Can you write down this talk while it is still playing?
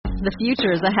The future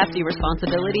is a hefty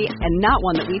responsibility and not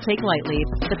one that we take lightly.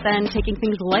 But then taking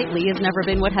things lightly has never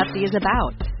been what Hefty is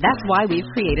about. That's why we've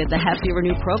created the Hefty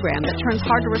Renew program that turns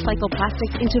hard-to-recycle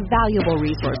plastics into valuable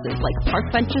resources like park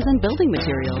benches and building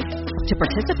materials. To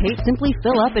participate, simply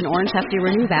fill up an orange Hefty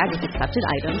Renew bag with accepted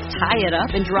items, tie it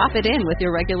up, and drop it in with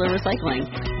your regular recycling.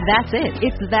 That's it.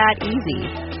 It's that easy.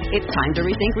 It's time to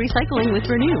rethink recycling with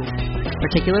Renew.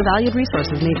 Particular valued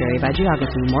resources may vary by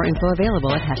geography. More info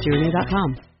available at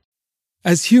heftyrenew.com.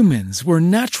 As humans, we're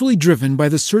naturally driven by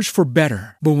the search for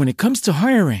better. But when it comes to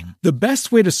hiring, the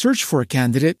best way to search for a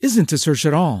candidate isn't to search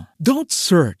at all. Don't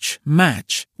search,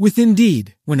 match with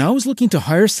Indeed. When I was looking to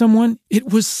hire someone,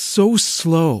 it was so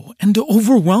slow and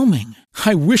overwhelming.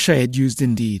 I wish I had used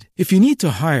Indeed. If you need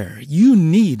to hire, you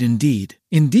need Indeed.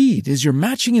 Indeed is your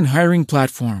matching and hiring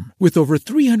platform with over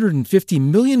 350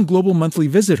 million global monthly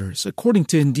visitors, according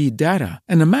to Indeed data,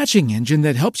 and a matching engine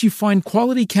that helps you find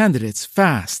quality candidates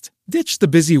fast. Ditch the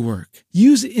busy work.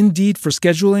 Use Indeed for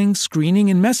scheduling,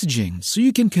 screening, and messaging so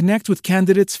you can connect with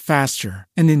candidates faster.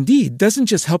 And Indeed doesn't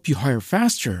just help you hire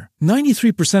faster.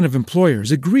 93% of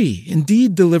employers agree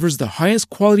Indeed delivers the highest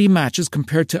quality matches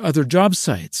compared to other job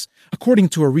sites, according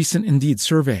to a recent Indeed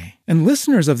survey. And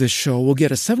listeners of this show will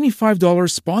get a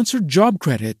 $75 sponsored job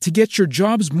credit to get your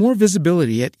jobs more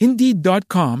visibility at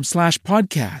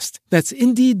Indeed.com/podcast. That's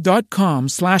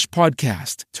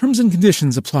Indeed.com/podcast. Terms and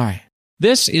conditions apply.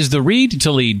 This is the Read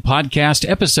to Lead podcast,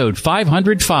 episode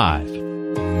 505.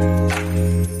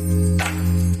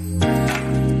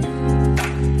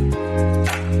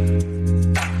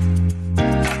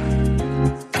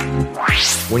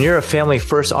 When you're a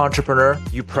family-first entrepreneur,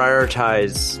 you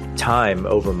prioritize time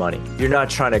over money. You're not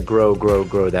trying to grow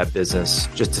that business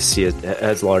just to see it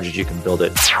as large as you can build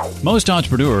it. Most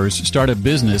entrepreneurs start a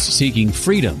business seeking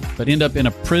freedom, but end up in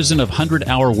a prison of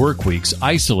 100-hour work weeks,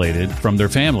 isolated from their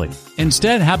family.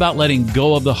 Instead, how about letting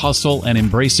go of the hustle and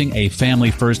embracing a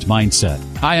family-first mindset?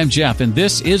 Hi, I'm Jeff, and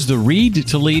this is the Read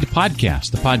to Lead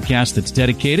podcast, the podcast that's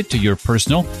dedicated to your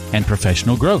personal and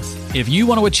professional growth. If you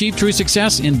want to achieve true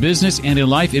success in business and in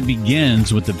life, it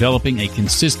begins with developing a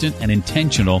consistent and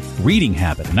intentional reading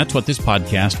habit. And that's what this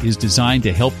podcast is designed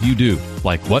to help you do.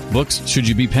 Like, what books should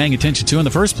you be paying attention to in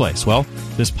the first place? Well,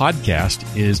 this podcast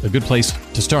is a good place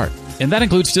to start. And that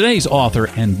includes today's author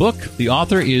and book. The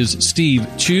author is Steve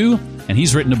Chou, and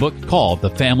he's written a book called The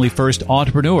Family First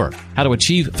Entrepreneur: How to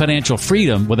Achieve Financial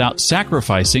Freedom Without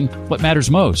Sacrificing What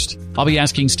Matters Most. I'll be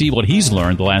asking Steve what he's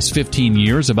learned the last 15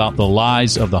 years about the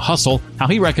lies of the hustle, how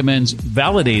he recommends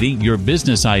validating your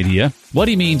business idea, what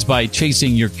he means by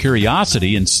chasing your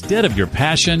curiosity instead of your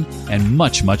passion, and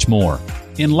much, much more.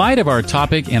 In light of our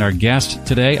topic and our guest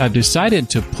today, I've decided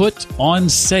to put on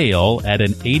sale at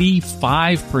an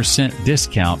 85%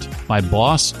 discount my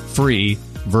Boss Free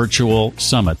Virtual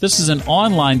Summit. This is an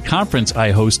online conference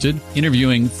I hosted,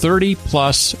 interviewing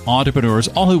 30-plus entrepreneurs,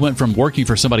 all who went from working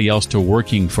for somebody else to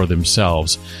working for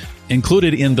themselves.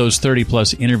 Included in those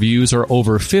 30-plus interviews are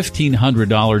over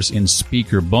 $1,500 in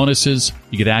speaker bonuses.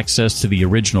 You get access to the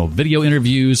original video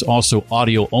interviews, also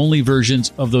audio-only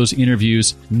versions of those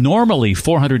interviews. Normally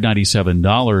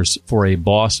 $497 for a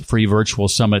Boss Free Virtual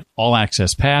Summit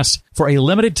All-Access Pass. For a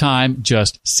limited time,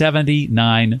 just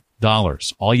 $79.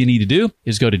 All you need to do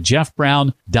is go to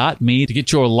jeffbrown.me to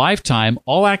get your lifetime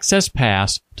all-access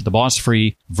pass to the Boss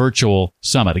Free Virtual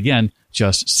Summit. Again,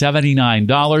 just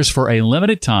 $79 for a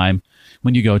limited time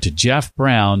when you go to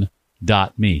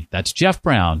jeffbrown.me. That's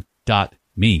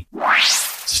jeffbrown.me.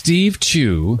 Steve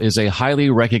Chou is a highly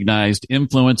recognized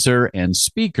influencer and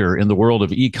speaker in the world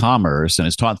of e-commerce and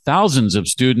has taught thousands of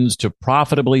students to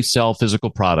profitably sell physical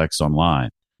products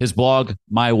online. His blog,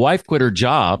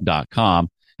 mywifequitterjob.com,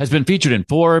 has been featured in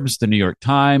Forbes, the New York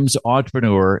Times,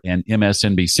 Entrepreneur, and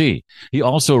MSNBC. He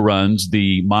also runs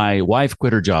the My Wife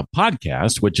Quit Her Job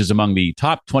podcast, which is among the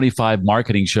top 25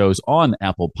 marketing shows on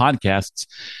Apple Podcasts,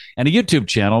 and a YouTube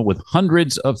channel with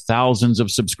hundreds of thousands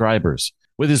of subscribers.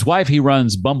 With his wife, he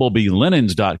runs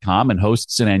BumblebeeLinens.com and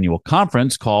hosts an annual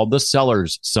conference called the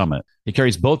Sellers Summit. He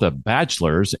carries both a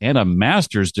bachelor's and a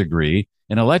master's degree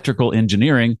in electrical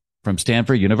engineering from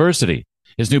Stanford University.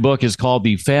 His new book is called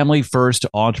The Family First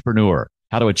Entrepreneur: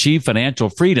 How to Achieve Financial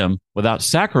Freedom Without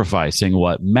Sacrificing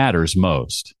What Matters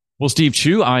Most. Well, Steve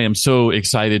Chou, I am so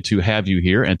excited to have you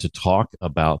here and to talk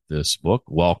about this book.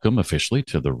 Welcome officially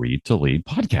to the Read to Lead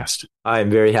podcast. I'm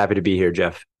very happy to be here,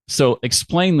 Jeff. So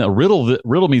explain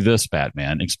riddle me this,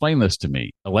 Batman. Explain this to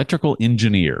me. Electrical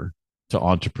engineer to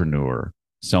entrepreneur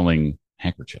selling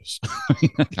handkerchiefs.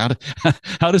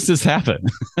 How does this happen?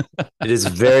 It is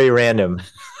very random.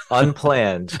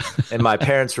 unplanned, and my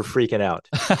parents were freaking out.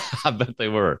 I bet they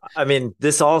were. I mean,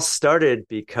 this all started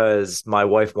because my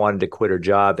wife wanted to quit her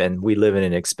job, and we live in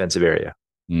an expensive area.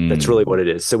 That's really what it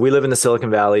is. So we live in the Silicon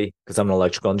Valley because I'm an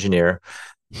electrical engineer.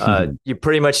 You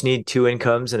pretty much need two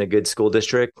incomes in a good school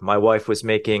district. My wife was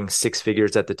making six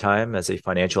figures at the time as a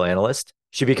financial analyst.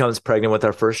 She becomes pregnant with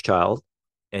our first child,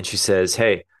 and she says,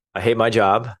 "Hey, I hate my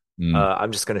job.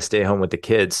 I'm just going to stay home with the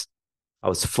kids." I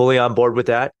was fully on board with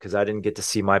that because I didn't get to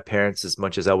see my parents as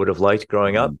much as I would have liked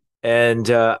growing up. And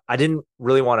I didn't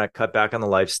really want to cut back on the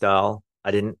lifestyle.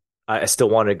 I still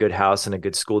wanted a good house and a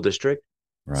good school district.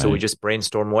 Right. So we just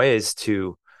brainstormed ways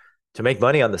to make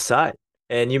money on the side.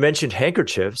 And you mentioned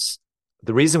handkerchiefs.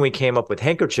 The reason we came up with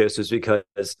handkerchiefs was because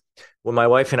when my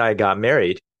wife and I got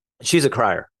married, she's a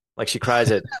crier. Like, she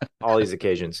cries at all these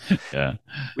occasions. Yeah.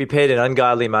 We paid an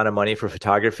ungodly amount of money for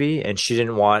photography, and she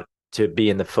didn't want to be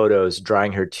in the photos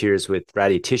drying her tears with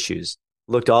ratty tissues.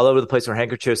 Looked all over the place for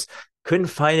handkerchiefs. Couldn't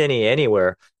find any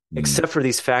anywhere except for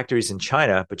these factories in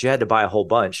China, but you had to buy a whole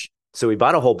bunch. So we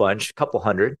bought a whole bunch, a couple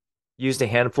hundred, used a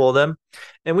handful of them,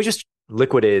 and we just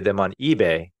liquidated them on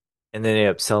eBay, and then ended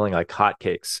up selling like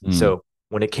hotcakes. So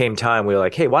when it came time, we were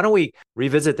like, hey, why don't we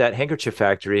revisit that handkerchief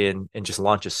factory and just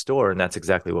launch a store? And that's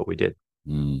exactly what we did.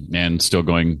 And still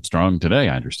going strong today,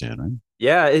 I understand, right?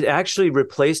 Yeah, it actually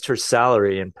replaced her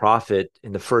salary and profit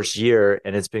in the first year,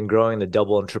 and it's been growing the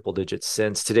double and triple digits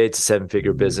since. Today, it's a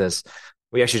seven-figure business.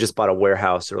 We actually just bought a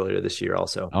warehouse earlier this year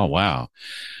also. Oh, wow.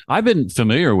 I've been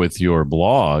familiar with your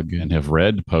blog and have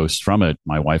read posts from it,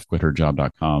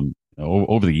 mywifequitherjob.com,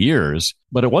 over the years,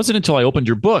 but it wasn't until I opened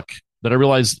your book that I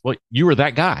realized, well, you were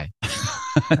that guy.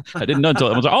 I didn't know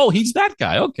until I was like, oh, he's that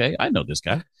guy. Okay, I know this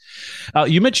guy.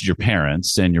 You mentioned your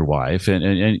parents and your wife,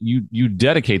 and you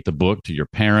dedicate the book to your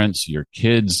parents, your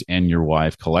kids, and your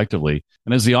wife collectively.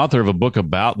 And as the author of a book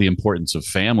about the importance of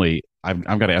family, I've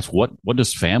got to ask, what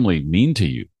does family mean to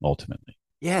you ultimately?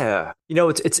 Yeah,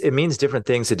 it means different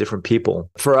things to different people.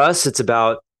 For us, it's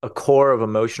about a core of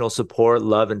emotional support,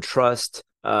 love and trust,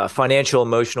 financial,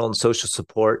 emotional, and social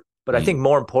support. But I think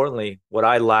more importantly, what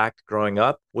I lacked growing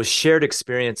up was shared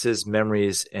experiences,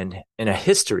 memories, and a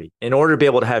history. In order to be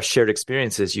able to have shared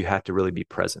experiences, you have to really be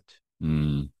present.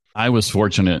 I was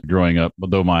fortunate growing up,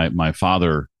 although my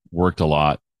father worked a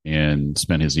lot and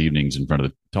spent his evenings in front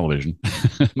of the television,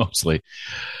 mostly.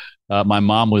 My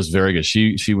mom was very good.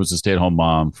 She was a stay-at-home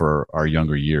mom for our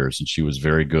younger years, and she was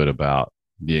very good about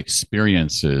the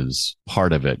experiences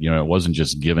part of it. It wasn't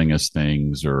just giving us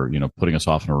things or, putting us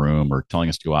off in a room or telling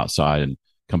us to go outside and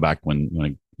come back when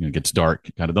it gets dark,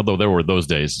 kind of, although there were those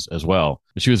days as well.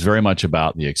 But she was very much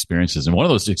about the experiences. And one of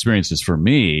those experiences for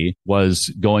me was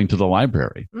going to the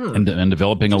library and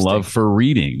developing a love for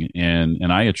reading.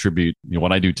 And I attribute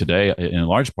what I do today in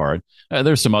large part.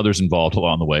 There's some others involved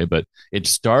along the way, but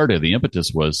the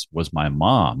impetus was my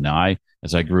mom. Now,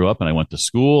 as I grew up and I went to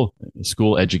school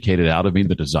educated out of me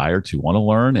the desire to want to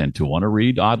learn and to want to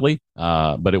read, oddly.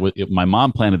 But my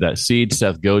mom planted that seed.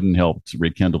 Seth Godin helped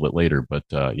rekindle it later. But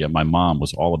my mom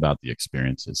was all about the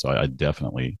experiences. So I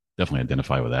definitely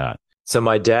identify with that. So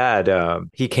my dad,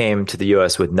 he came to the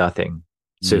U.S. with nothing.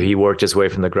 So he worked his way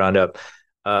from the ground up.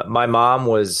 My mom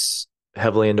was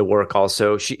heavily into work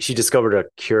also. She discovered a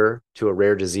cure to a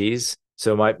rare disease.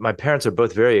 So my parents are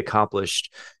both very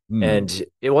accomplished. And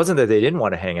it wasn't that they didn't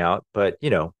want to hang out, but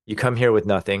you come here with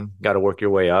nothing, got to work your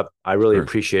way up. I really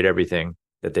appreciate everything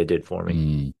that they did for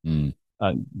me.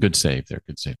 Good save there.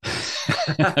 Good save.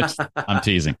 I'm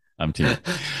teasing.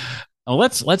 Well,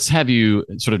 let's have you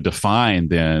sort of define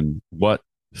then what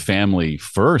family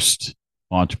first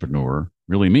entrepreneur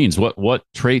really means. What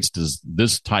traits does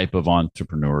this type of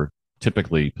entrepreneur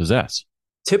typically possess?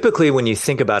 Typically, when you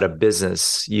think about a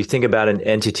business, you think about an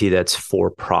entity that's for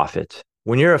profit.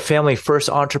 When you're a family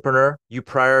first entrepreneur, you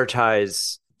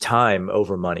prioritize time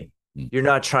over money. You're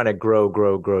not trying to grow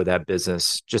that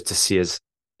business just to see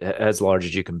as large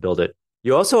as you can build it.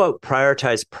 You also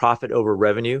prioritize profit over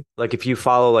revenue. Like if you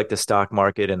follow like the stock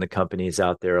market and the companies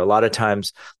out there, a lot of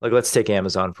times, like let's take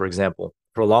Amazon, for example.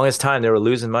 For the longest time, they were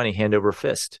losing money hand over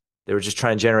fist. They were just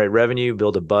trying to generate revenue,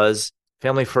 build a buzz.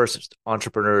 Family first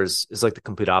entrepreneurs is like the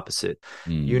complete opposite.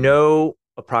 You know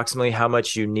approximately how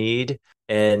much you need,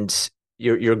 and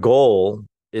your goal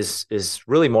is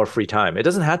really more free time. It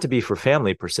doesn't have to be for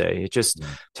family per se. It's just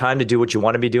time to do what you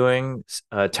want to be doing,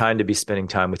 time to be spending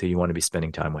time with who you want to be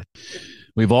spending time with.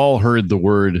 We've all heard the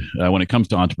word, when it comes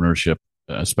to entrepreneurship,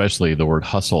 especially the word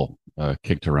hustle,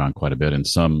 kicked around quite a bit, and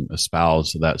some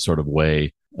espouse that sort of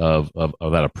way of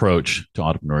that approach to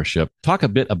entrepreneurship. Talk a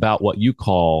bit about what you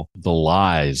call the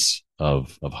lies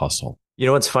of hustle.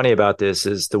 What's funny about this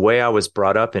is the way I was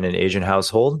brought up in an Asian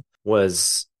household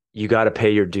was you got to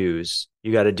pay your dues.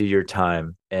 You got to do your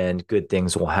time and good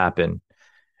things will happen.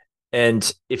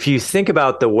 And if you think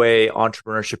about the way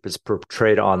entrepreneurship is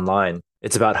portrayed online,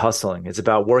 it's about hustling. It's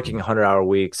about working 100-hour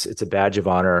weeks. It's a badge of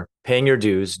honor, paying your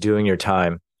dues, doing your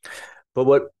time. But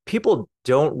what people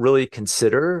don't really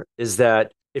consider is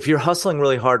that if you're hustling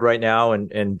really hard right now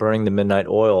and burning the midnight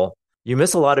oil, you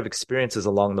miss a lot of experiences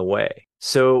along the way.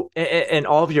 So, and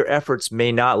all of your efforts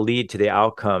may not lead to the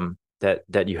outcome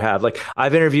that you have. Like,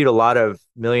 I've interviewed a lot of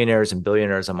millionaires and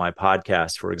billionaires on my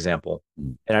podcast, for example.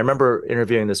 And I remember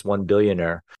interviewing this one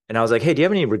billionaire and I was like, hey, do you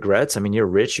have any regrets? I mean, you're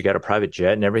rich, you got a private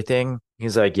jet and everything.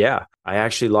 He's like, yeah, I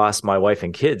actually lost my wife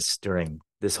and kids during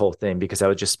this whole thing because I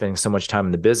was just spending so much time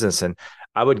in the business, and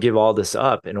I would give all this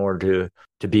up in order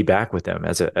to be back with them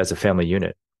as a family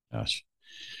unit. Gosh.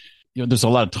 There's a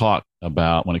lot of talk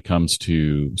about, when it comes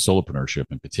to solopreneurship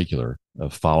in particular,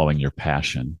 of following your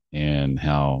passion, and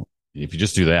how if you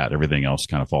just do that, everything else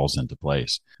kind of falls into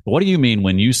place. But what do you mean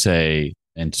when you say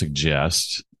and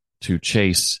suggest to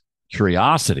chase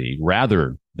curiosity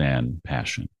rather than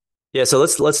passion? Yeah, so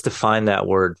let's define that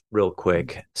word real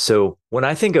quick. So when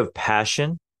I think of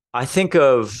passion, I think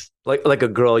of like a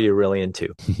girl you're really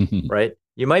into, right?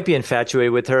 You might be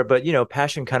infatuated with her, but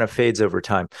passion kind of fades over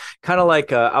time. Kind of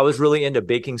like I was really into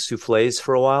baking soufflés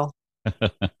for a while,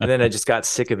 and then I just got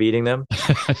sick of eating them.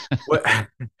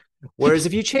 Whereas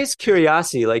if you chase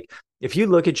curiosity, like if you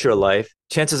look at your life,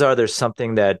 chances are there's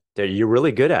something that you're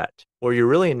really good at, or you're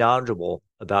really knowledgeable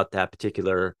about that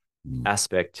particular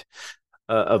aspect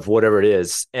of whatever it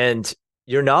is. And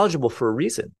you're knowledgeable for a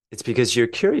reason. It's because you're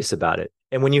curious about it.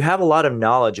 And when you have a lot of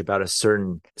knowledge about a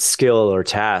certain skill or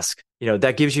task,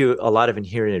 that gives you a lot of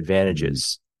inherent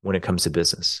advantages when it comes to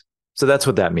business. So that's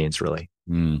what that means, really.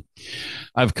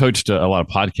 I've coached a lot of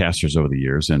podcasters over the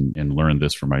years and learned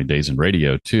this from my days in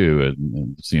radio too.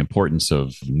 And it's the importance of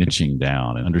niching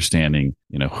down and understanding,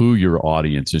 who your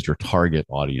audience is, your target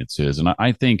audience is. And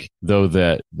I think, though,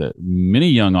 that many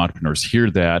young entrepreneurs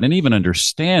hear that and even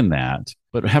understand that,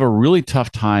 but have a really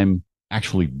tough time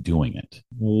actually doing it.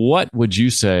 What would you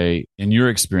say, in your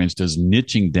experience, does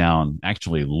niching down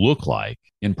actually look like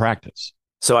in practice?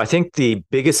 So I think the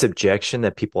biggest objection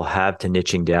that people have to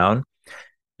niching down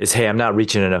is, hey, I'm not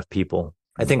reaching enough people.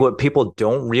 I think what people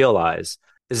don't realize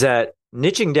is that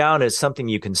niching down is something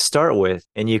you can start with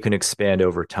and you can expand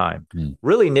over time.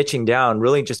 Really, niching down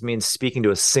really just means speaking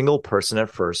to a single person at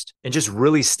first and just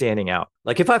really standing out.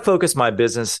 Like if I focus my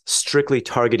business strictly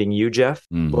targeting you, Jeff,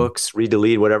 books, read to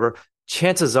lead, whatever,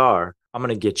 chances are I'm going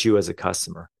to get you as a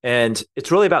customer. And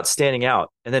it's really about standing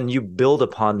out. And then you build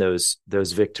upon those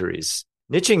victories.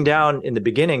 Niching down in the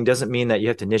beginning doesn't mean that you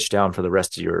have to niche down for the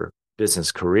rest of your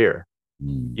business career.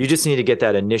 You just need to get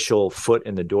that initial foot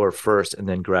in the door first and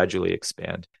then gradually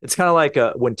expand. It's kind of like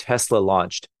when Tesla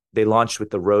launched. They launched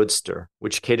with the Roadster,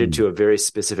 which catered to a very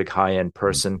specific high-end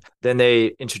person. Then they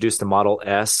introduced the Model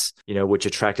S, which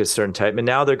attracted a certain type. And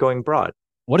now they're going broad.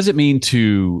 What does it mean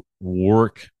to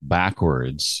work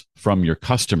backwards from your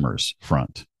customer's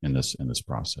front in this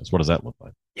process? What does that look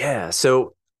like? Yeah.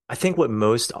 So I think what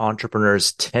most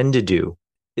entrepreneurs tend to do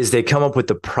is they come up with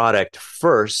the product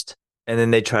first, and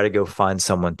then they try to go find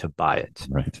someone to buy it.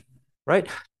 Right.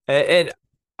 And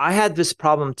I had this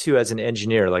problem too as an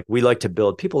engineer. Like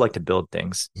people like to build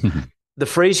things. The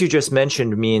phrase you just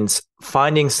mentioned means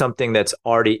finding something that's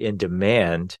already in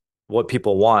demand, what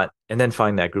people want, and then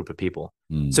find that group of people.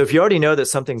 So if you already know that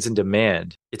something's in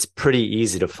demand, it's pretty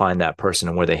easy to find that person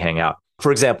and where they hang out.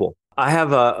 For example, I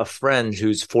have a friend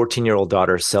whose 14-year-old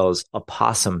daughter sells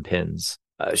opossum pins.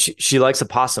 She likes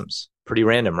opossums. Pretty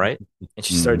random, right? And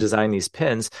she started designing these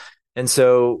pins. And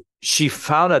so she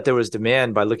found out there was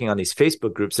demand by looking on these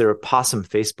Facebook groups. There are opossum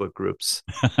Facebook groups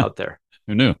out there.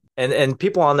 Who knew? And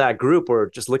people on that group were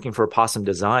just looking for opossum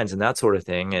designs and that sort of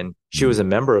thing. And she was a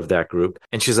member of that group.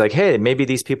 And she's like, hey, maybe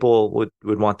these people would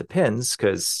want the pins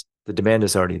because the demand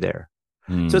is already there.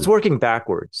 So it's working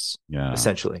backwards,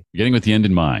 essentially. Getting with the end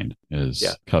in mind,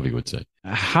 as Covey would say.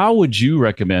 How would you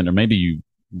recommend, or maybe you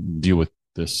deal with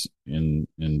this in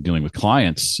dealing with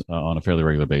clients on a fairly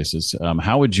regular basis,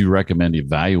 how would you recommend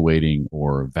evaluating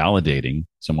or validating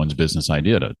someone's business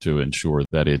idea to ensure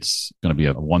that it's going to be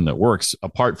one that works,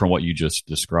 apart from what you just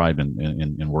described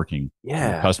in working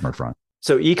on the customer front?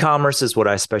 So e-commerce is what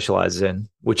I specialize in,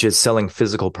 which is selling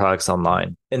physical products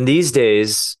online. And these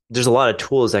days, there's a lot of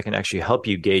tools that can actually help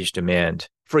you gauge demand.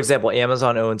 For example,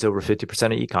 Amazon owns over 50%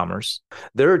 of e-commerce.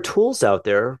 There are tools out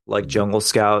there like Jungle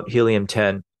Scout, Helium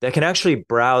 10, that can actually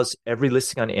browse every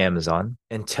listing on Amazon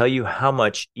and tell you how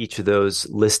much each of those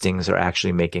listings are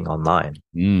actually making online.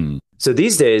 So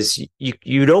these days,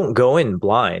 you don't go in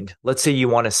blind. Let's say you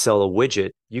want to sell a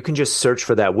widget. You can just search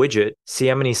for that widget, see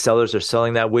how many sellers are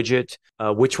selling that widget,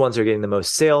 which ones are getting the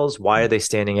most sales, why are they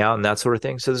standing out, and that sort of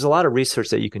thing. So there's a lot of research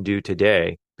that you can do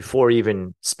today before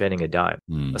even spending a dime,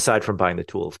 aside from buying the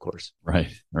tool, of course. Right.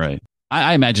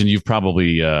 I imagine you've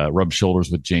probably rubbed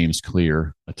shoulders with James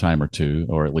Clear a time or two,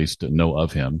 or at least know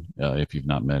of him if you've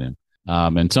not met him.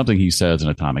 And something he says in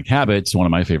Atomic Habits, one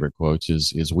of my favorite quotes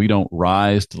is we don't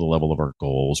rise to the level of our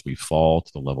goals, we fall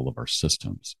to the level of our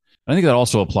systems. I think that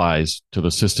also applies to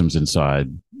the systems inside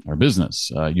our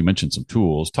business. You mentioned some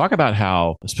tools. Talk about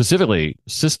how specifically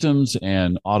systems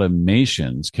and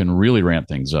automations can really ramp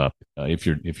things up if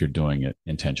you're doing it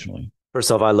intentionally. First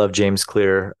off, I love James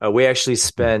Clear. We actually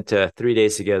spent 3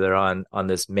 days together on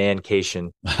this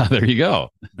mancation. There you go.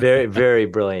 Very, very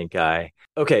brilliant guy.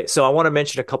 Okay, so I want to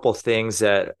mention a couple of things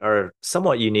that are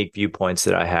somewhat unique viewpoints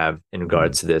that I have in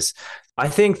regards to this. I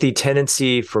think the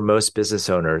tendency for most business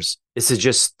owners is to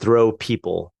just throw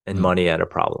people and money at a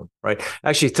problem, right?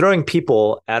 Actually, throwing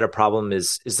people at a problem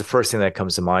is the first thing that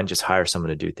comes to mind. Just hire someone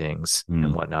to do things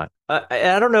and whatnot.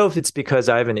 I don't know if it's because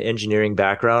I have an engineering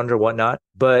background or whatnot,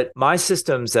 but my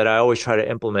systems that I always try to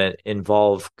implement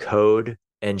involve code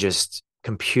and just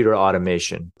computer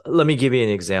automation. Let me give you an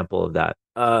example of that.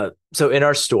 So in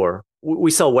our store,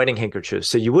 we sell wedding handkerchiefs.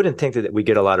 So you wouldn't think that we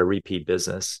get a lot of repeat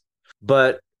business.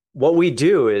 But what we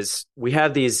do is we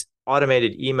have these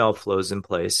automated email flows in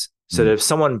place so that if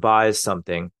someone buys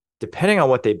something, depending on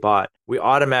what they bought, we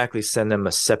automatically send them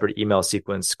a separate email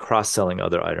sequence cross-selling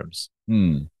other items.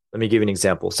 Let me give you an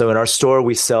example. So in our store,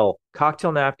 we sell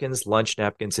cocktail napkins, lunch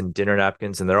napkins, and dinner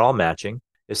napkins, and they're all matching.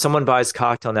 If someone buys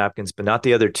cocktail napkins, but not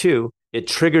the other two, it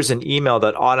triggers an email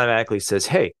that automatically says,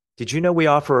 hey, did you know we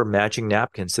offer matching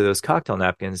napkins to those cocktail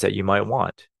napkins that you might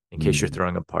want in case you're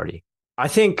throwing a party? I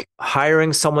think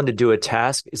hiring someone to do a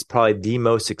task is probably the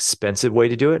most expensive way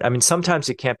to do it. I mean, sometimes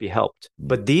it can't be helped,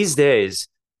 but these days,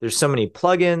 there's so many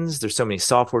plugins, there's so many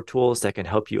software tools that can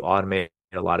help you automate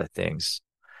a lot of things.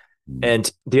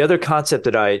 And the other concept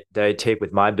that I take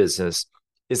with my business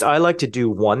is I like to do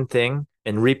one thing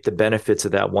and reap the benefits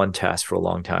of that one task for a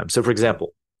long time. So for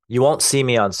example, you won't see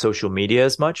me on social media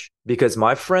as much because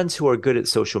my friends who are good at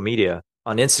social media,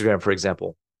 on Instagram, for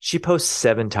example, she posts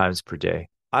 7 times per day.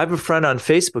 I have a friend on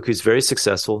Facebook who's very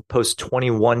successful, posts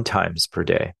 21 times per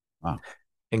day. Wow.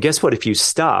 And guess what? If you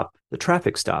stop, the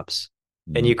traffic stops.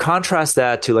 And you contrast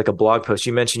that to like a blog post.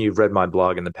 You mentioned you've read my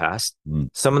blog in the past.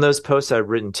 Some of those posts I've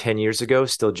written 10 years ago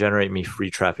still generate me free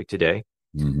traffic today.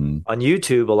 On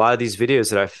YouTube, a lot of these videos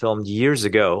that I filmed years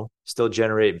ago still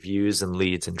generate views and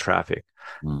leads and traffic.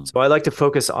 So I like to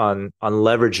focus on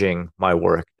leveraging my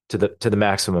work to the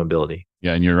maximum ability.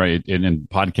 Yeah, and you're right. And in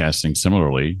podcasting,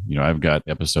 similarly, I've got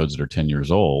episodes that are 10 years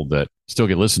old that still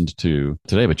get listened to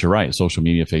today. But you're right. Social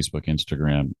media, Facebook,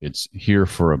 Instagram, it's here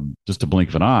for just a blink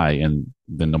of an eye, and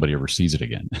then nobody ever sees it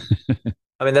again.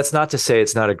 I mean, that's not to say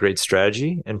it's not a great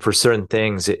strategy. And for certain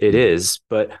things, it is.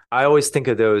 But I always think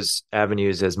of those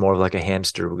avenues as more of like a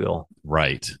hamster wheel.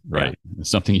 Right. It's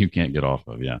something you can't get off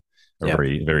of. Yeah.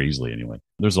 Very, very easily anyway.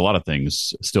 There's a lot of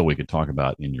things still we could talk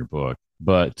about in your book,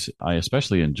 but I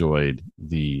especially enjoyed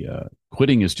the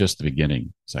quitting is just the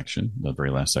beginning section, the very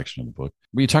last section of the book,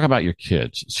 where you talk about your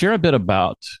kids. Share a bit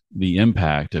about the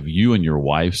impact of you and your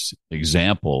wife's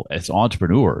example as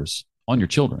entrepreneurs on your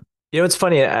children. It's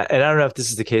funny, and I don't know if this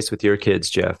is the case with your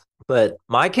kids, Jeff, but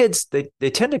my kids,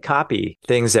 they tend to copy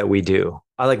things that we do.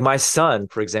 Like my son,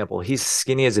 for example, he's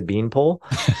skinny as a beanpole.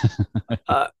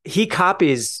 He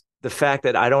copies the fact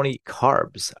that I don't eat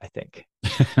carbs, I think.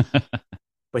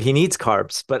 But he needs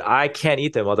carbs, but I can't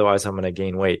eat them. Otherwise, I'm going to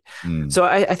gain weight. So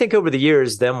I think over the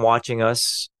years, them watching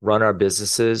us run our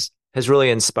businesses has really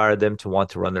inspired them to want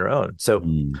to run their own. So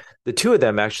the two of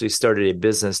them actually started a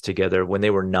business together when they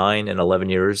were 9 and 11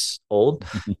 years old,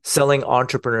 selling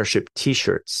entrepreneurship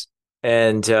T-shirts.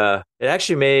 And it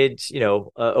actually made,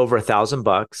 over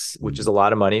 $1,000, which is a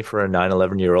lot of money for a 9,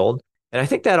 11-year-old. And I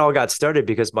think that all got started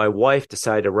because my wife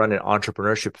decided to run an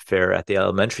entrepreneurship fair at the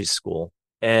elementary school.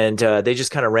 And they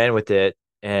just kind of ran with it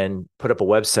and put up a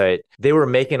website. They were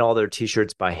making all their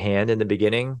T-shirts by hand in the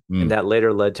beginning, and that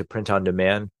later led to print on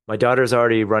demand. My daughter's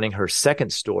already running her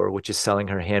second store, which is selling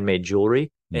her handmade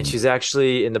jewelry. And she's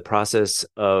actually in the process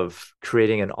of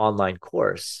creating an online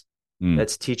course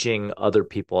that's teaching other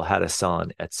people how to sell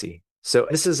on Etsy. So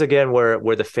this is, again,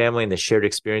 where the family and the shared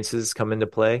experiences come into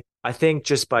play. I think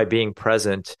just by being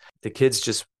present, the kids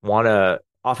just want to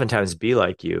oftentimes be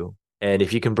like you. And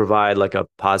if you can provide like a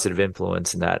positive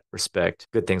influence in that respect,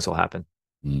 good things will happen.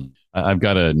 I've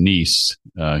got a niece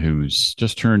who's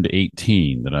just turned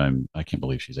 18 I can't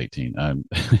believe she's 18.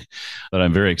 That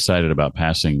I'm very excited about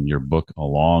passing your book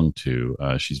along to.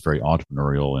 She's very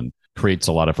entrepreneurial and creates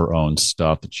a lot of her own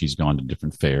stuff that she's gone to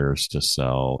different fairs to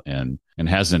sell and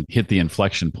hasn't hit the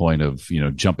inflection point of,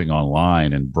 jumping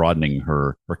online and broadening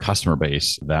her customer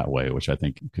base that way, which I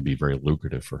think could be very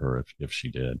lucrative for her if she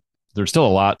did. There's still a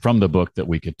lot from the book that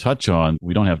we could touch on.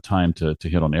 We don't have time to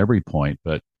hit on every point,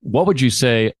 but what would you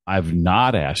say I've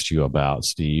not asked you about,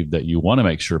 Steve, that you want to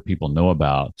make sure people know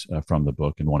about from the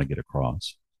book and want to get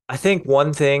across? I think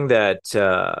one thing that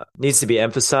needs to be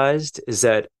emphasized is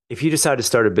that if you decide to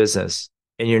start a business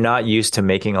and you're not used to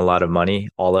making a lot of money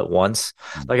all at once,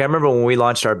 like I remember when we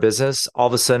launched our business, all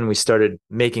of a sudden we started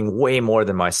making way more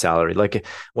than my salary. Like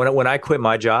when I quit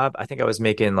my job, I think I was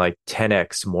making like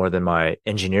 10x more than my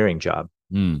engineering job.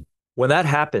 When that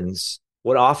happens,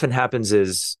 what often happens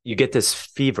is you get this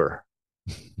fever.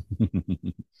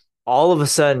 All of a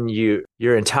sudden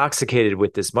you're intoxicated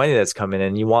with this money that's coming in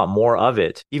and you want more of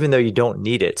it, even though you don't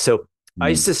need it. So I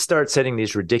used to start setting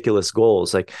these ridiculous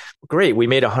goals. Like, great, we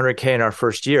made 100K in our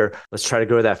first year. Let's try to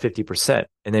grow that 50%.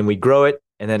 And then we grow it.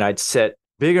 And then I'd set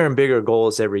bigger and bigger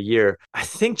goals every year. I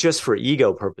think just for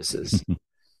ego purposes,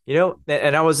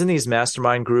 and I was in these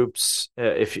mastermind groups.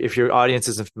 If your audience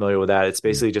isn't familiar with that, it's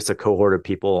basically just a cohort of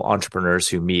people, entrepreneurs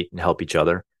who meet and help each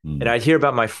other. And I'd hear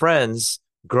about my friends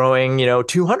growing,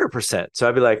 200%. So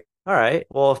I'd be like, all right,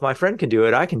 well, if my friend can do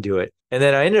it, I can do it. And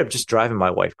then I ended up just driving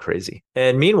my wife crazy.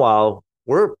 And meanwhile,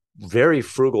 we're very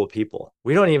frugal people.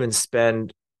 We don't even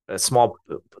spend a small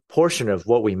portion of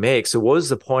what we make. So what was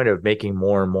the point of making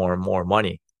more and more and more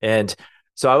money? And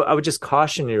so I would just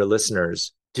caution your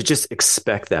listeners to just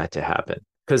expect that to happen.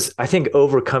 Because I think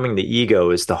overcoming the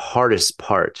ego is the hardest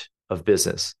part of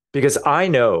business. Because I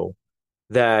know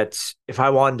that if I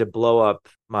wanted to blow up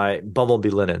my Bumblebee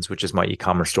Linens, which is my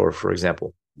e-commerce store, for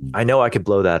example, I know I could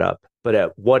blow that up, but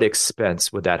at what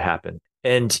expense would that happen?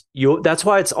 And that's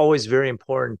why it's always very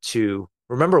important to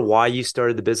remember why you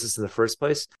started the business in the first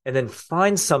place, and then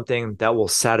find something that will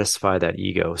satisfy that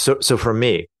ego. So for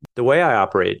me, the way I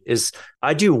operate is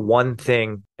I do one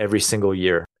thing every single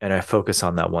year, and I focus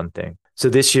on that one thing. So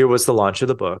this year was the launch of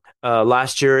the book.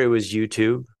 Last year, it was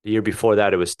YouTube. The year before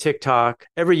that, it was TikTok.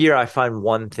 Every year, I find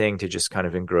one thing to just kind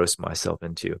of engross myself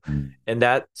into. And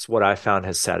that's what I found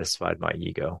has satisfied my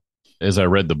ego. As I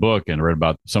read the book and read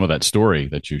about some of that story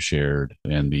that you shared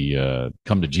and the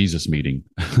come to Jesus meeting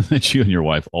that you and your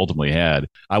wife ultimately had,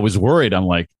 I was worried. I'm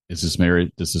like, does this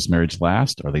marriage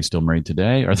last? Are they still married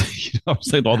today? Are they, I'm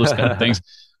saying all those kind of things.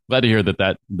 Glad to hear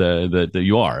that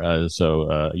you are.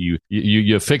 So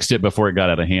you fixed it before it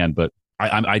got out of hand. But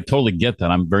I totally get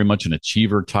that. I'm very much an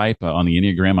achiever type. On the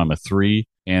Enneagram, I'm a 3.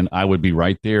 And I would be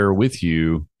right there with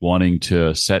you, wanting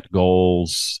to set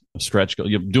goals, stretch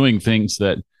goals, doing things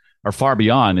that are far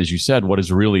beyond, as you said, what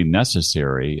is really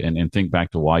necessary. And think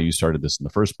back to why you started this in the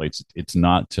first place. It's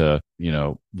not to,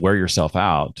 wear yourself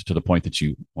out to the point that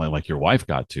you, like your wife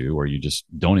got to, where you just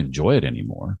don't enjoy it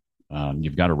anymore.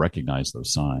 You've got to recognize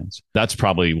those signs. That's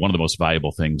probably one of the most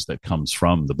valuable things that comes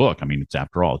from the book. I mean,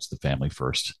 after all, it's the family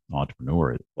first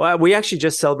entrepreneur. Well, we actually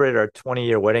just celebrated our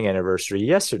 20-year wedding anniversary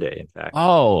yesterday, in fact.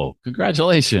 Oh,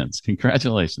 congratulations.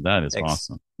 Congratulations. That is Thanks.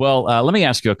 Awesome. Well, let me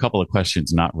ask you a couple of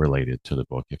questions not related to the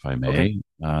book, if I may. Okay.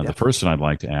 The first one I'd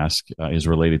like to ask is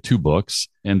related to books,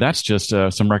 and that's just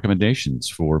some recommendations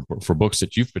for books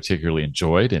that you've particularly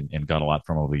enjoyed and got a lot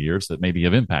from over the years that maybe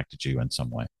have impacted you in some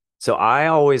way. So I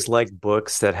always like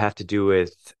books that have to do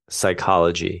with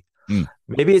psychology.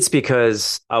 Maybe it's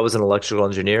because I was an electrical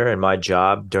engineer and my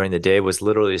job during the day was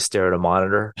literally to stare at a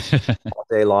monitor all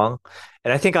day long.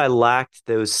 And I think I lacked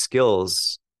those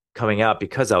skills coming out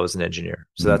because I was an engineer.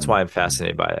 So that's why I'm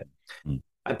fascinated by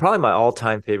it. Probably my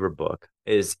all-time favorite book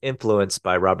is Influence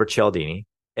by Robert Cialdini.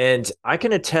 And I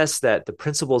can attest that the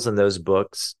principles in those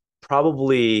books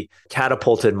probably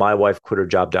catapulted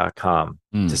mywifequitherjob.com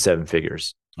to 7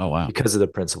 figures. Oh, wow. Because of the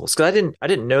principles. Because I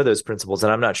didn't know those principles.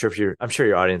 And I'm not sure I'm sure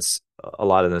your audience, a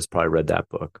lot of them has probably read that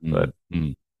book. But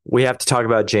we have to talk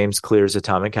about James Clear's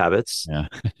Atomic Habits.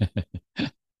 Yeah.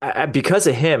 Because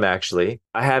of him, actually,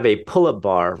 I have a pull-up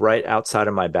bar right outside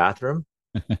of my bathroom.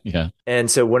 Yeah.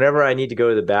 And so whenever I need to go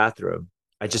to the bathroom,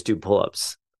 I just do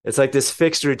pull-ups. It's like this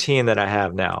fixed routine that I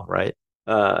have now, right?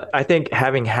 I think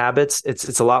having habits,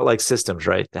 it's a lot like systems,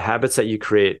 right? The habits that you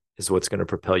create is what's going to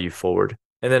propel you forward.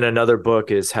 And then another book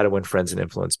is How to Win Friends and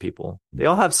Influence People. They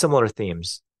all have similar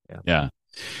themes. Yeah.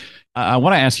 I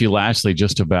want to ask you lastly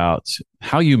just about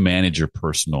how you manage your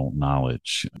personal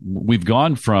knowledge. We've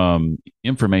gone from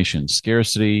information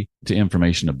scarcity to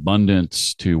information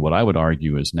abundance to what I would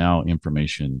argue is now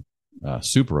information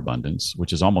superabundance,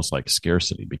 which is almost like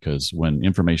scarcity, because when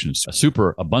information is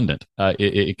super abundant,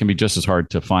 it can be just as hard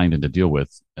to find and to deal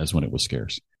with as when it was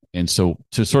scarce. And so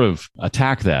to sort of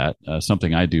attack that,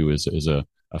 something I do is a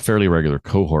fairly regular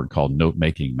cohort called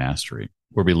Note-Making Mastery,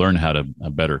 where we learn how to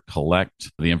better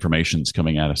collect the information that's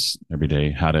coming at us every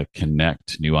day, how to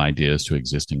connect new ideas to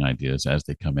existing ideas as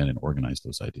they come in and organize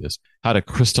those ideas, how to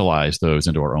crystallize those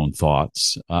into our own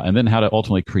thoughts, and then how to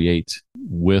ultimately create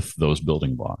with those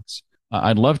building blocks.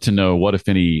 I'd love to know what, if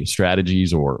any,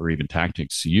 strategies or even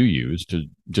tactics you use to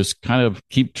just kind of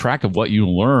keep track of what you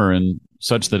learn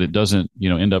such that it doesn't,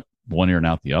 end up one ear and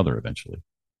out the other eventually.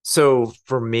 So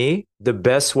for me, the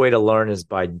best way to learn is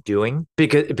by doing,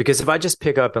 because if I just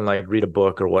pick up and like read a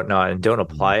book or whatnot and don't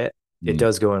apply it, it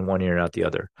does go in one ear and out the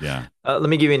other. Yeah. Let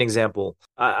me give you an example.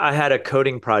 I had a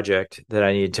coding project that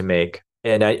I needed to make,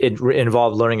 and it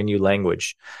involved learning a new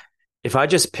language. If I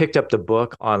just picked up the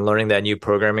book on learning that new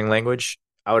programming language,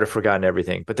 I would have forgotten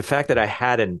everything. But the fact that I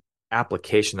had an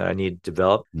application that I needed to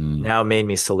develop now made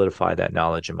me solidify that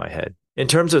knowledge in my head. In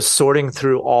terms of sorting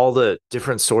through all the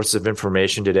different sources of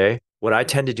information today, what I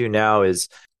tend to do now is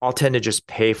I'll tend to just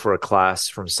pay for a class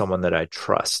from someone that I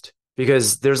trust,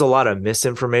 because there's a lot of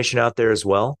misinformation out there as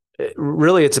well.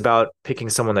 Really, it's about picking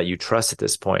someone that you trust at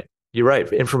this point. You're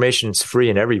right. Information is free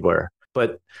and everywhere.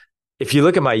 But if you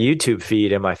look at my YouTube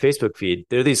feed and my Facebook feed,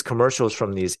 there are these commercials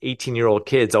from these 18-year-old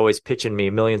kids always pitching me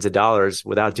millions of dollars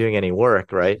without doing any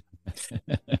work, right?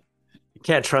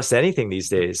 Can't trust anything these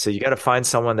days. So you got to find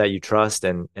someone that you trust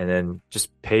and then just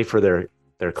pay for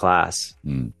their class.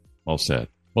 Well said.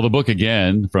 Well, the book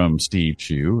again from Steve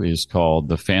Chou is called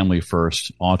The Family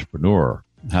First Entrepreneur: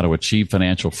 How to Achieve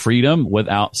Financial Freedom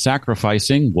Without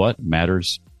Sacrificing What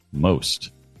Matters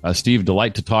Most. Steve,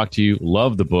 delight to talk to you.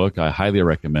 Love the book. I highly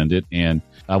recommend it. And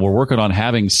we're working on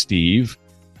having Steve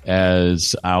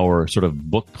as our sort of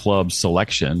book club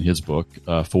selection, his book,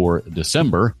 for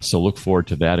December. So look forward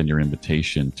to that and your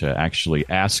invitation to actually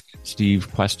ask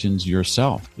Steve questions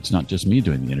yourself. It's not just me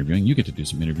doing the interviewing. You get to do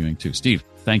some interviewing too. Steve,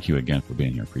 thank you again for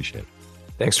being here. Appreciate it.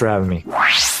 Thanks for having me.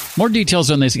 More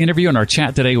details on this interview and our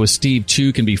chat today with Steve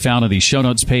Chou can be found on the show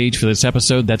notes page for this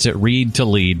episode. That's at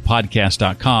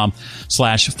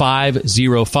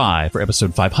readtoleadpodcast.com/505 for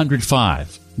episode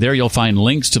 505. There you'll find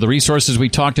links to the resources we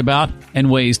talked about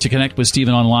and ways to connect with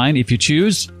Stephen online if you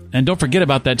choose. And don't forget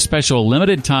about that special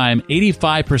limited time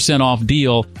 85% off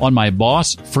deal on my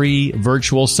Boss Free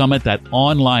Virtual Summit, that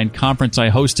online conference I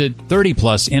hosted, 30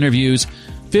 plus interviews,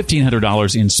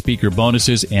 $1,500 in speaker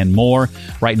bonuses, and more.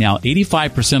 Right now,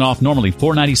 85% off, normally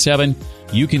 $497.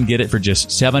 You can get it for just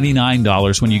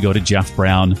 $79 when you go to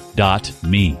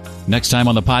jeffbrown.me. Next time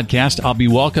on the podcast, I'll be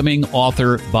welcoming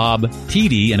author Bob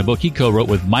Tiede in a book he co-wrote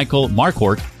with Michael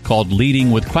Marquardt called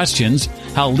Leading with Questions: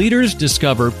 How Leaders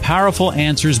Discover Powerful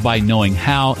Answers by Knowing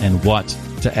How and What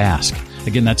to Ask.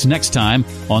 Again, that's next time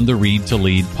on the Read to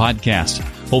Lead podcast.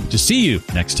 Hope to see you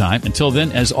next time. Until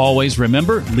then, as always,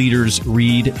 remember, leaders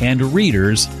read and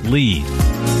readers lead.